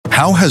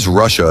How has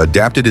Russia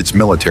adapted its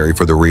military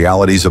for the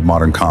realities of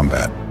modern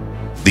combat?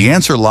 The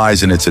answer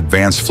lies in its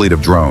advanced fleet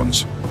of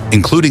drones,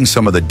 including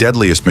some of the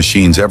deadliest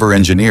machines ever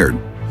engineered.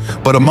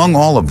 But among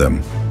all of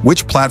them,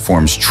 which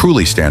platforms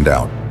truly stand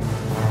out?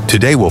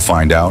 Today we'll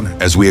find out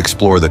as we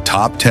explore the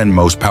top 10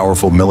 most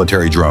powerful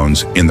military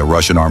drones in the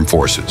Russian Armed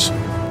Forces.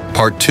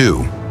 Part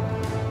 2.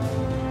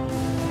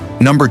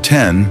 Number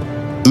 10.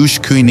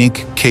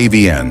 Ushkuynik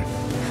KVN.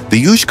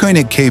 The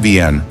Ushkuynik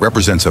KVN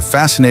represents a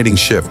fascinating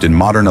shift in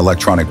modern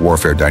electronic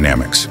warfare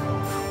dynamics.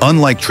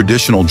 Unlike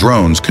traditional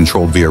drones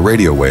controlled via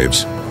radio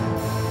waves,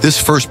 this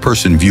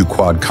first-person view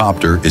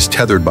quadcopter is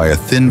tethered by a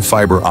thin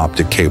fiber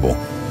optic cable,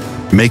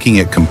 making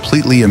it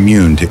completely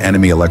immune to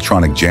enemy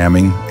electronic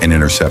jamming and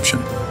interception.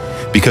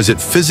 Because it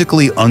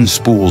physically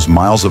unspools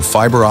miles of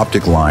fiber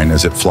optic line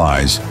as it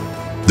flies,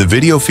 the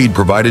video feed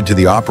provided to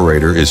the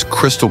operator is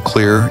crystal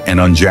clear and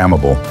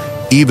unjammable,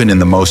 even in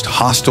the most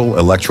hostile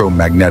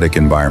electromagnetic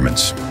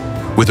environments.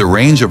 With a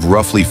range of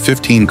roughly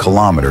 15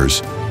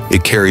 kilometers,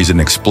 it carries an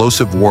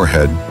explosive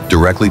warhead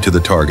directly to the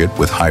target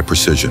with high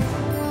precision.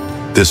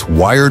 This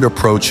wired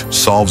approach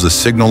solves a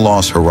signal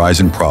loss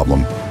horizon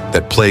problem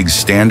that plagues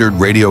standard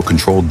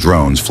radio-controlled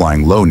drones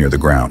flying low near the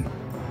ground.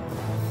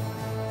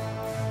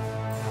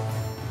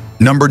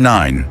 Number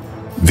 9.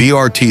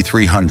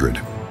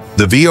 VRT-300.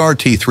 The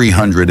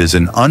VRT-300 is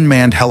an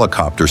unmanned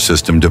helicopter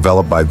system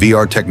developed by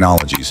VR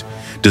Technologies,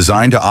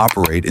 designed to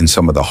operate in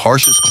some of the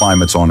harshest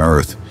climates on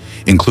Earth,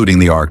 including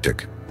the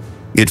Arctic.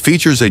 It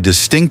features a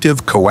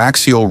distinctive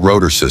coaxial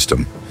rotor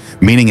system,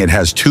 meaning it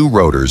has two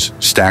rotors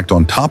stacked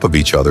on top of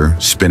each other,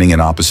 spinning in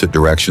opposite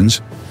directions,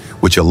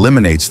 which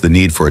eliminates the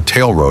need for a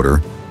tail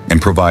rotor and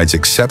provides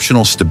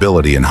exceptional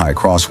stability in high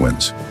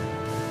crosswinds.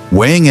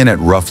 Weighing in at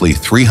roughly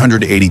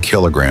 380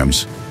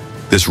 kilograms,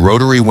 this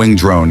rotary-wing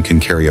drone can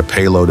carry a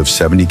payload of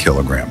 70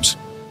 kilograms,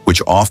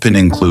 which often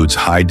includes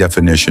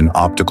high-definition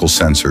optical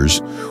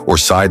sensors or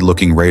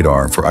side-looking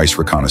radar for ice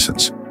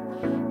reconnaissance.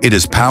 It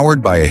is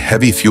powered by a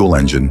heavy fuel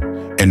engine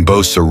and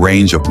boasts a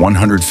range of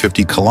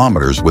 150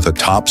 kilometers with a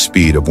top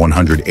speed of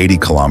 180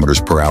 kilometers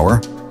per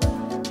hour.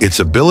 Its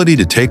ability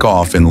to take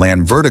off and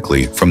land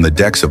vertically from the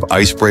decks of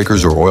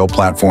icebreakers or oil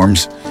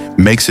platforms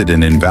makes it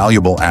an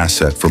invaluable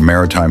asset for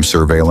maritime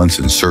surveillance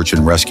and search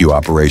and rescue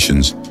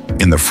operations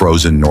in the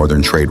frozen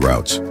northern trade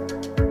routes.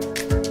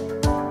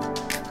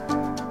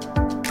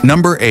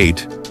 Number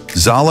 8.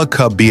 ZALA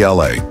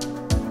Kub-BLA.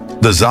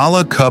 The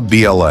ZALA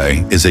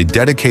Kub-BLA is a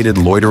dedicated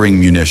loitering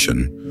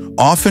munition,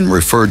 often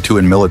referred to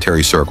in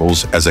military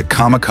circles as a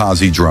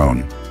kamikaze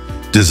drone,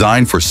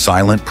 designed for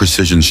silent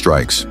precision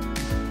strikes.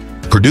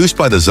 Produced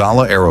by the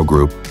ZALA Aero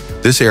Group,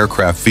 this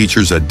aircraft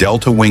features a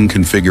delta wing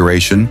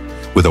configuration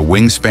with a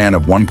wingspan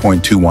of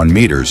 1.21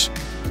 meters,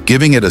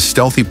 giving it a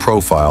stealthy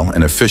profile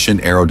and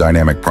efficient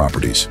aerodynamic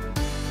properties.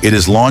 It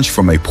is launched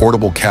from a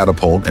portable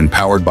catapult and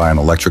powered by an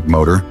electric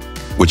motor,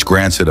 which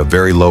grants it a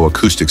very low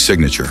acoustic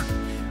signature,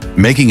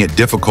 making it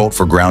difficult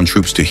for ground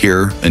troops to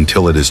hear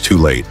until it is too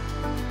late.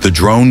 The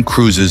drone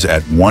cruises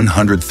at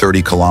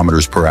 130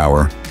 kilometers per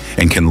hour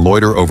and can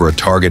loiter over a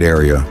target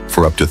area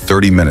for up to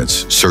 30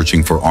 minutes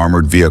searching for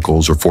armored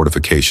vehicles or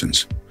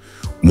fortifications.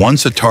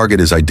 Once a target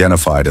is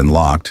identified and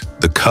locked,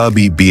 the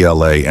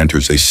Kub-BLA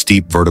enters a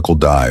steep vertical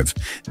dive,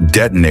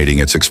 detonating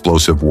its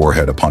explosive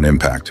warhead upon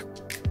impact.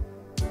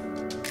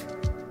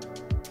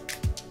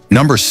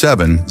 Number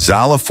 7.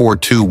 ZALA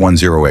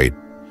 42108.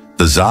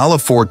 The ZALA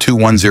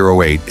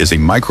 42108 is a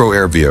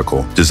micro-air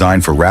vehicle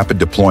designed for rapid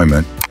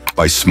deployment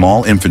by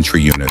small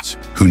infantry units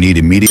who need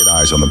immediate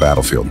eyes on the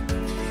battlefield.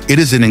 It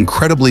is an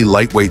incredibly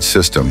lightweight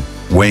system,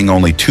 weighing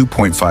only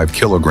 2.5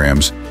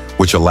 kilograms,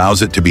 which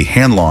allows it to be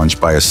hand-launched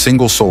by a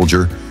single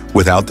soldier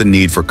without the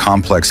need for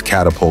complex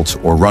catapults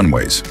or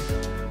runways.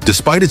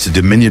 Despite its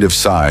diminutive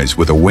size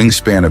with a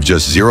wingspan of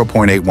just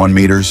 0.81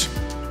 meters,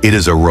 it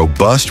is a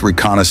robust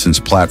reconnaissance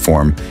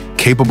platform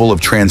capable of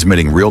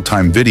transmitting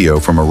real-time video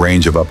from a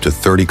range of up to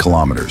 30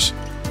 kilometers.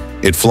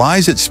 It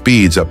flies at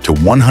speeds up to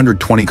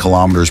 120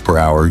 kilometers per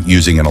hour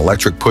using an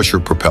electric pusher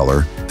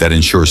propeller that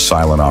ensures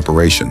silent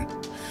operation.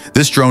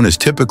 This drone is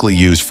typically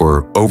used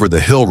for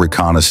over-the-hill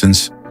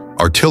reconnaissance,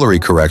 artillery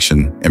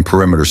correction, and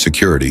perimeter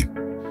security.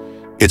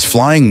 Its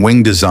flying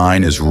wing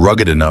design is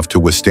rugged enough to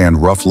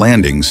withstand rough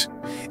landings,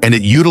 and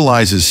it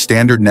utilizes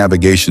standard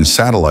navigation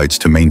satellites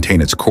to maintain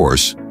its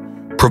course,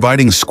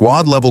 providing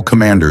squad-level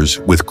commanders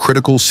with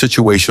critical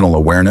situational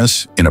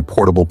awareness in a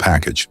portable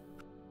package.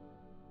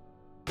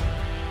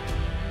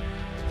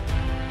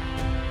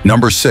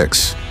 Number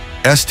 6.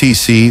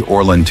 STC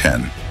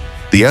Orlan-10.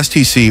 The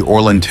STC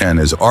Orlan-10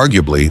 is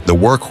arguably the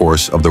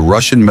workhorse of the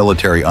Russian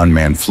military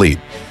unmanned fleet,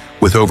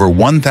 with over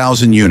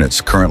 1,000 units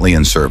currently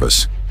in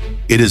service.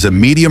 It is a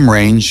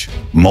medium-range,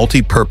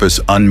 multi-purpose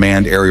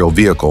unmanned aerial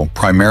vehicle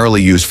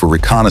primarily used for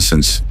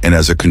reconnaissance and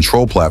as a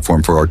control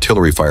platform for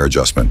artillery fire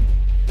adjustment.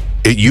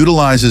 It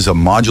utilizes a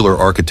modular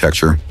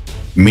architecture,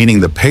 meaning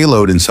the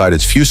payload inside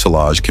its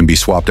fuselage can be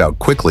swapped out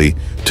quickly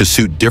to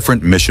suit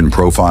different mission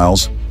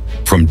profiles,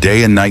 from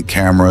day and night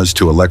cameras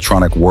to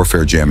electronic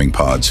warfare jamming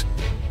pods.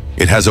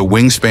 It has a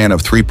wingspan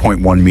of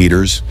 3.1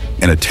 meters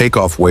and a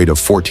takeoff weight of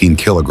 14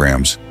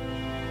 kilograms,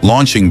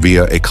 launching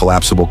via a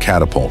collapsible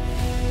catapult.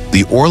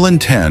 The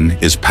Orlan-10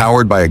 is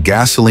powered by a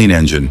gasoline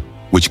engine,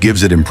 which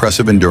gives it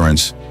impressive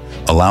endurance,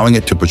 allowing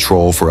it to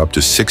patrol for up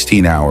to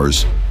 16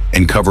 hours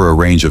and cover a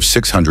range of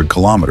 600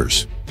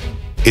 kilometers.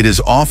 It is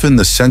often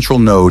the central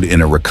node in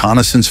a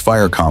reconnaissance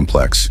fire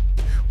complex,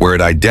 where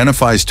it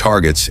identifies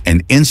targets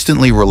and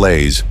instantly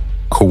relays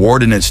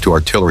coordinates to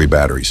artillery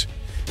batteries,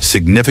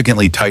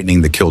 significantly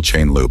tightening the kill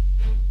chain loop.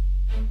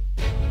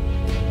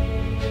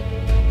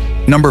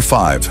 Number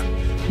 5.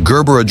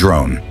 Gerbera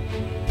drone.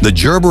 The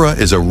Gerbera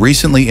is a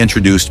recently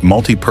introduced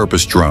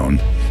multi-purpose drone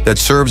that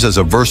serves as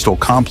a versatile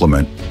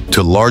complement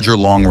to larger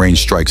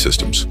long-range strike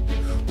systems.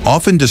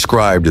 Often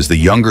described as the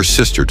younger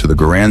sister to the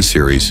Garand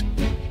series,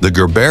 the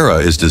Gerbera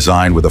is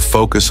designed with a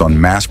focus on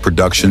mass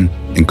production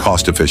and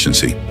cost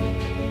efficiency.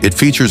 It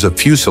features a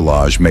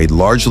fuselage made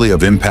largely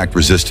of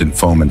impact-resistant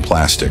foam and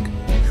plastic,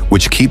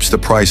 which keeps the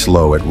price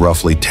low at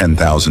roughly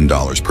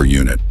 $10,000 per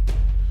unit.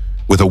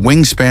 With a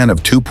wingspan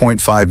of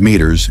 2.5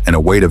 meters and a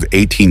weight of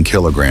 18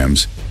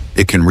 kilograms,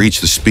 it can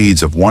reach the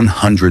speeds of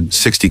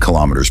 160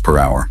 kilometers per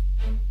hour.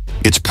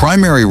 Its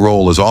primary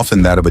role is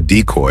often that of a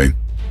decoy.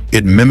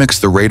 It mimics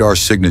the radar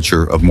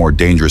signature of more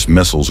dangerous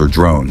missiles or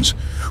drones,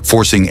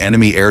 forcing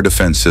enemy air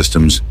defense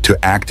systems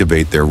to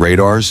activate their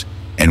radars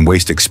and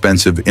waste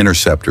expensive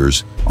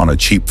interceptors on a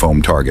cheap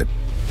foam target.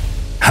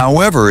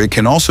 However, it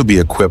can also be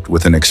equipped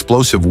with an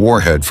explosive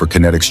warhead for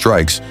kinetic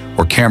strikes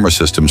or camera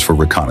systems for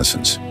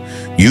reconnaissance,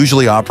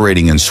 usually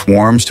operating in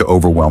swarms to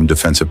overwhelm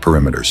defensive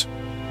perimeters.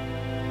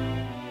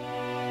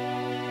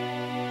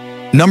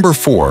 Number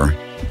 4.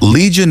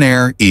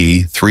 Legionnaire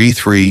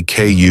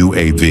E33k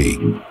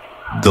UAV.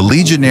 The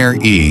Legionnaire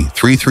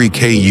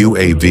E33k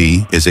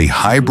UAV is a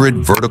hybrid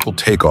vertical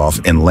takeoff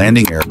and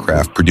landing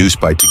aircraft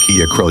produced by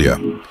Takiya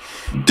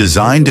Krylia,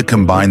 designed to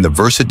combine the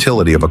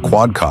versatility of a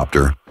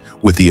quadcopter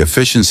with the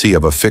efficiency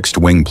of a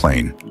fixed-wing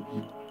plane.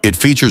 It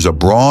features a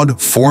broad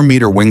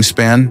 4-meter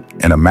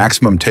wingspan and a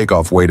maximum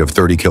takeoff weight of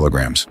 30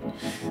 kilograms.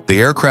 The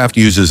aircraft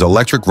uses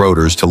electric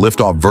rotors to lift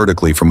off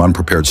vertically from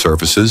unprepared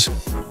surfaces,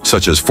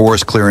 such as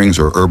forest clearings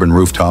or urban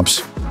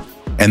rooftops,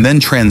 and then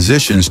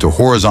transitions to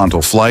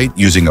horizontal flight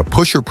using a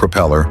pusher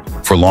propeller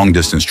for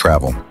long-distance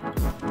travel.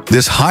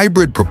 This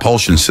hybrid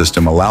propulsion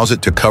system allows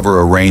it to cover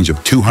a range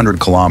of 200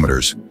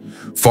 kilometers,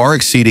 far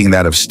exceeding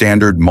that of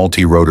standard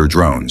multi-rotor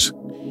drones.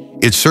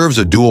 It serves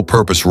a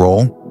dual-purpose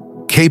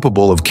role,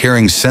 capable of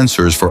carrying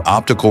sensors for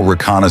optical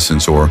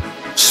reconnaissance or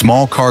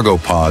small cargo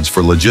pods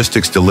for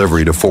logistics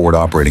delivery to forward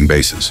operating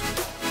bases.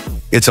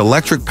 Its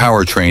electric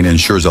powertrain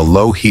ensures a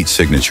low heat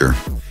signature,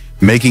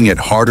 making it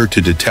harder to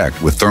detect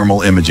with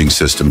thermal imaging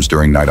systems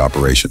during night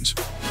operations.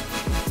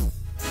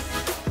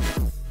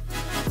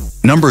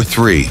 Number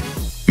 3.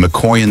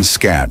 Mikoyan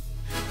Skat.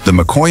 The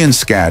Mikoyan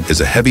Skat is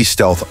a heavy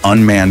stealth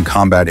unmanned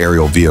combat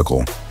aerial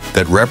vehicle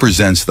that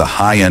represents the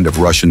high end of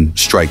Russian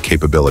strike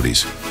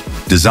capabilities.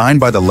 Designed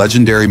by the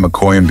legendary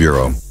Mikoyan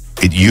Bureau,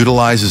 it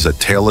utilizes a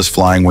tailless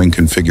flying wing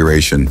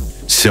configuration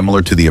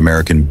similar to the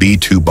American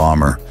B-2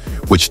 bomber,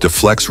 which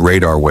deflects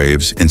radar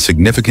waves and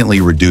significantly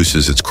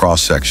reduces its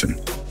cross-section.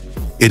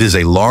 It is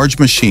a large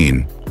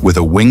machine with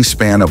a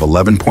wingspan of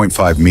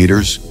 11.5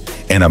 meters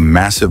and a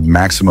massive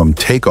maximum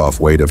takeoff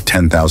weight of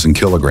 10,000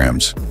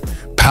 kilograms.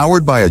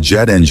 Powered by a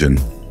jet engine,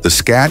 the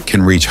Skat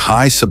can reach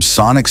high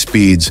subsonic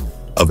speeds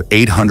of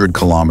 800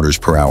 kilometers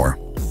per hour.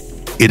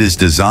 It is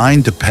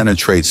designed to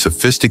penetrate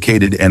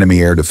sophisticated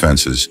enemy air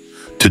defenses,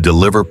 to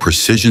deliver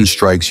precision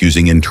strikes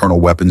using internal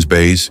weapons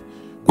bays,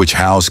 which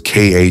house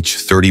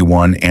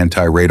Kh-31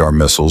 anti-radar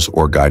missiles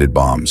or guided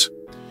bombs.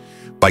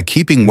 By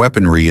keeping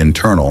weaponry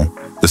internal,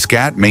 the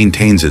Skat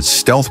maintains its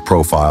stealth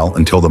profile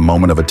until the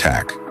moment of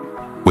attack.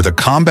 With a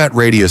combat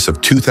radius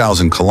of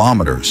 2,000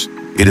 kilometers,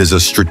 it is a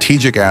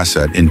strategic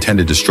asset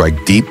intended to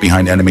strike deep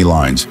behind enemy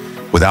lines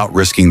without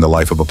risking the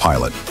life of a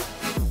pilot.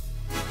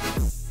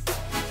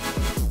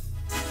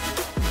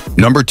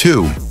 Number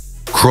 2.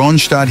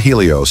 Kronshtadt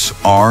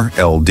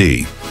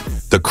Helios-RLD.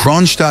 The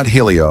Kronshtadt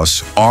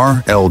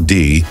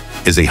Helios-RLD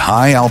is a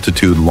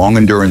high-altitude,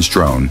 long-endurance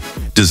drone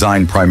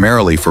designed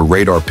primarily for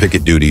radar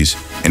picket duties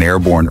and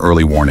airborne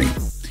early warning.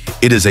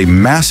 It is a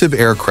massive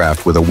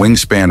aircraft with a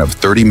wingspan of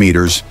 30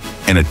 meters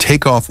and a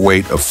takeoff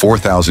weight of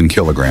 4,000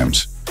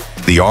 kilograms.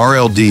 The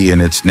RLD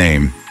in its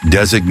name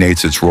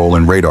designates its role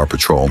in radar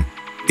patrol.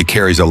 It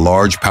carries a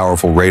large,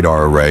 powerful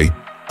radar array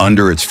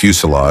under its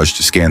fuselage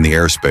to scan the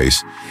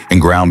airspace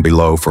and ground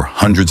below for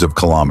hundreds of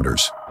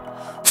kilometers.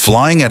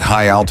 Flying at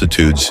high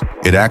altitudes,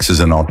 it acts as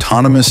an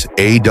autonomous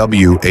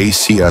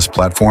AWACS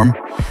platform,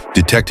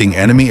 detecting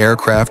enemy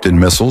aircraft and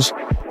missiles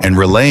and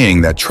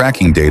relaying that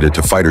tracking data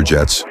to fighter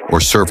jets or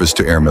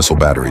surface-to-air missile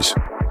batteries.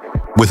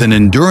 With an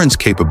endurance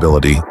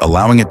capability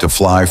allowing it to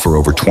fly for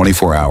over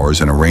 24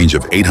 hours in a range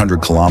of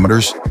 800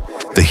 kilometers,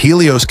 the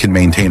Helios can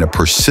maintain a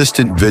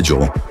persistent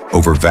vigil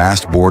over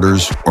vast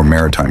borders or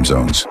maritime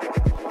zones.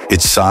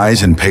 Its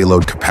size and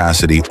payload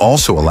capacity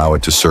also allow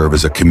it to serve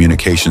as a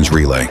communications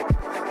relay,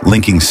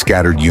 linking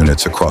scattered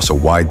units across a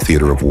wide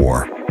theater of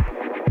war.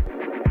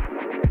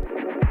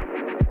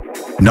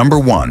 Number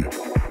 1.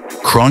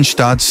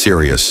 Kronshtadt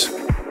Sirius.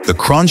 The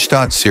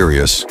Kronshtadt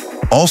Sirius,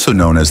 also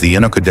known as the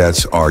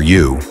Ushkuynik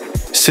RU,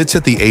 sits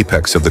at the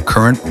apex of the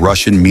current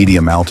Russian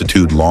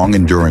medium-altitude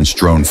long-endurance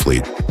drone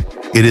fleet.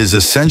 It is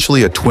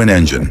essentially a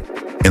twin-engine,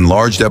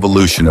 enlarged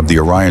evolution of the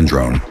Orion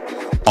drone,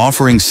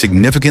 offering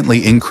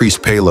significantly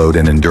increased payload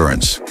and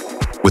endurance.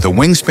 With a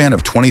wingspan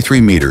of 23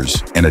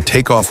 meters and a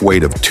takeoff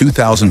weight of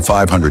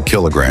 2,500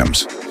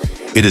 kilograms,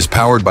 it is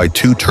powered by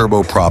 2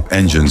 turboprop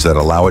engines that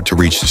allow it to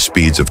reach the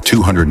speeds of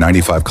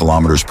 295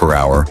 kilometers per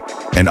hour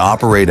and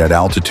operate at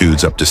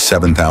altitudes up to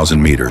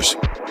 7,000 meters.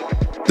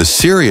 The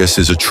Sirius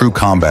is a true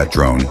combat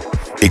drone,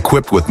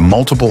 equipped with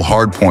multiple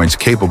hardpoints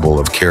capable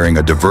of carrying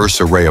a diverse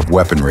array of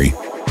weaponry,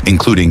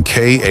 including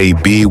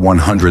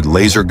KAB-100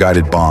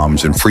 laser-guided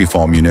bombs and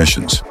freefall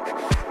munitions.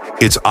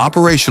 Its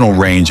operational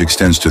range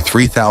extends to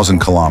 3,000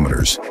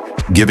 kilometers,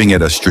 giving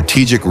it a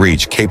strategic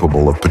reach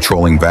capable of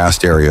patrolling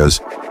vast areas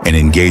and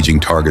engaging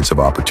targets of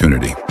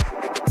opportunity.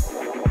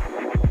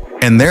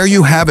 And there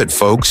you have it,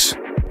 folks.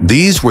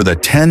 These were the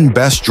 10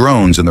 best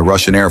drones in the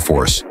Russian Air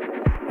Force.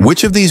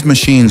 Which of these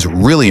machines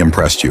really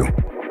impressed you?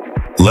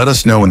 Let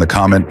us know in the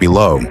comment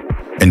below.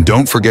 And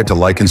don't forget to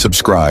like and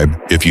subscribe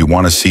if you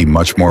want to see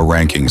much more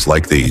rankings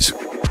like these.